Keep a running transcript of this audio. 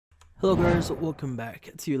Hello guys, welcome back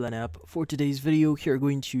to Lineup. For today's video, here I'm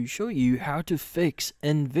going to show you how to fix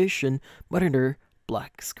Nvision monitor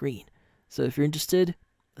black screen. So if you're interested,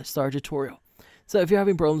 let's start a tutorial. So if you're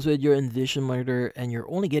having problems with your Nvision monitor and you're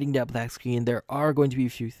only getting that black screen, there are going to be a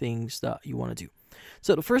few things that you want to do.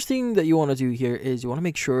 So the first thing that you want to do here is you want to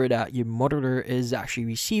make sure that your monitor is actually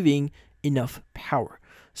receiving enough power.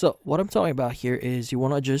 So what I'm talking about here is you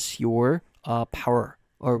want to adjust your power,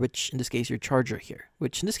 or which in this case your charger here,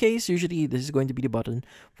 which in this case usually this is going to be the button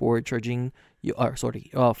for charging you,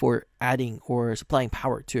 for adding or supplying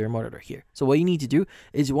power to your monitor here. So what you need to do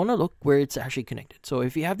is you want to look where it's actually connected. So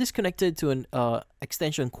if you have this connected to an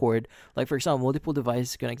extension cord, like for example multiple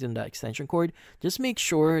devices connected to that extension cord, just make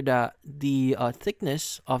sure that the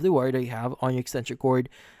thickness of the wire that you have on your extension cord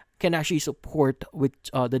can actually support with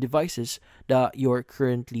the devices that you're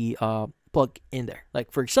currently plug in there. Like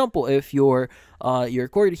for example, if your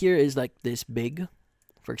cord here is like this big,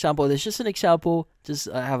 for example, this is just an example, just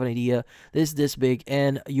have an idea, this big,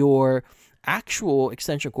 and your actual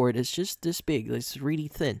extension cord is just this big, it's really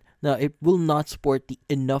thin. Now it will not support the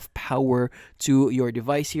enough power to your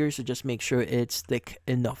device here, so just make sure it's thick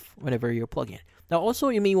enough whenever you're plugging it. Now also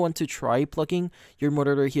you may want to try plugging your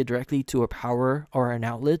monitor here directly to a power or an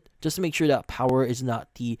outlet, just to make sure that power is not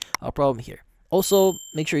the problem here. Also,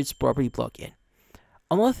 make sure it's properly plugged in.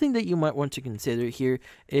 Another thing that you might want to consider here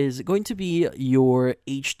is going to be your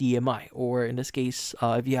HDMI, or in this case,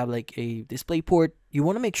 if you have like a display port, you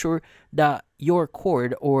want to make sure that your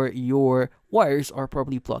cord or your wires are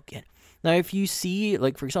properly plugged in. Now, if you see,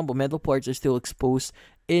 like for example, metal parts are still exposed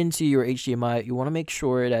into your HDMI, you want to make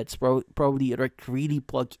sure that it's probably like really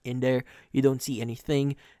plugged in there. You don't see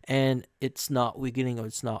anything, and it's not wiggling or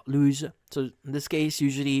it's not loose. So in this case,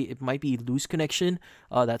 usually it might be loose connection.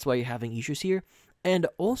 That's why you're having issues here. And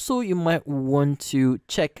also, you might want to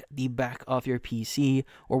check the back of your PC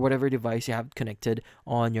or whatever device you have connected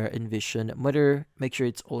on your Nvision monitor. Make sure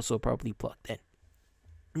it's also properly plugged in.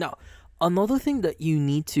 Now, another thing that you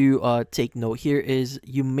need to take note here is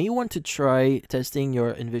you may want to try testing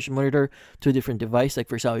your Nvision monitor to a different device. Like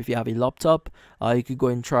for example, if you have a laptop, you could go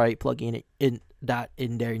and try plugging it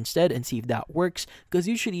in there instead and see if that works, because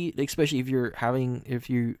usually, especially if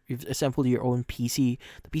you've assembled your own PC,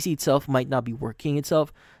 the PC itself might not be working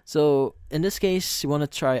itself. So in this case, you want to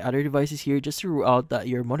try other devices here just to rule out that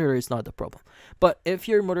your monitor is not the problem. But if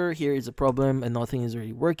your monitor here is a problem and nothing is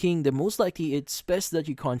really working, then most likely it's best that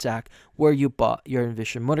you contact where you bought your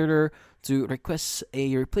Nvision monitor to request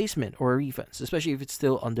a replacement or a refund, especially if it's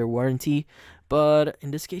still under warranty. But in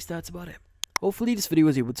this case, that's about it. Hopefully this video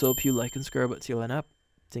was able to help you. Like and subscribe to Line Up.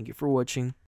 Thank you for watching.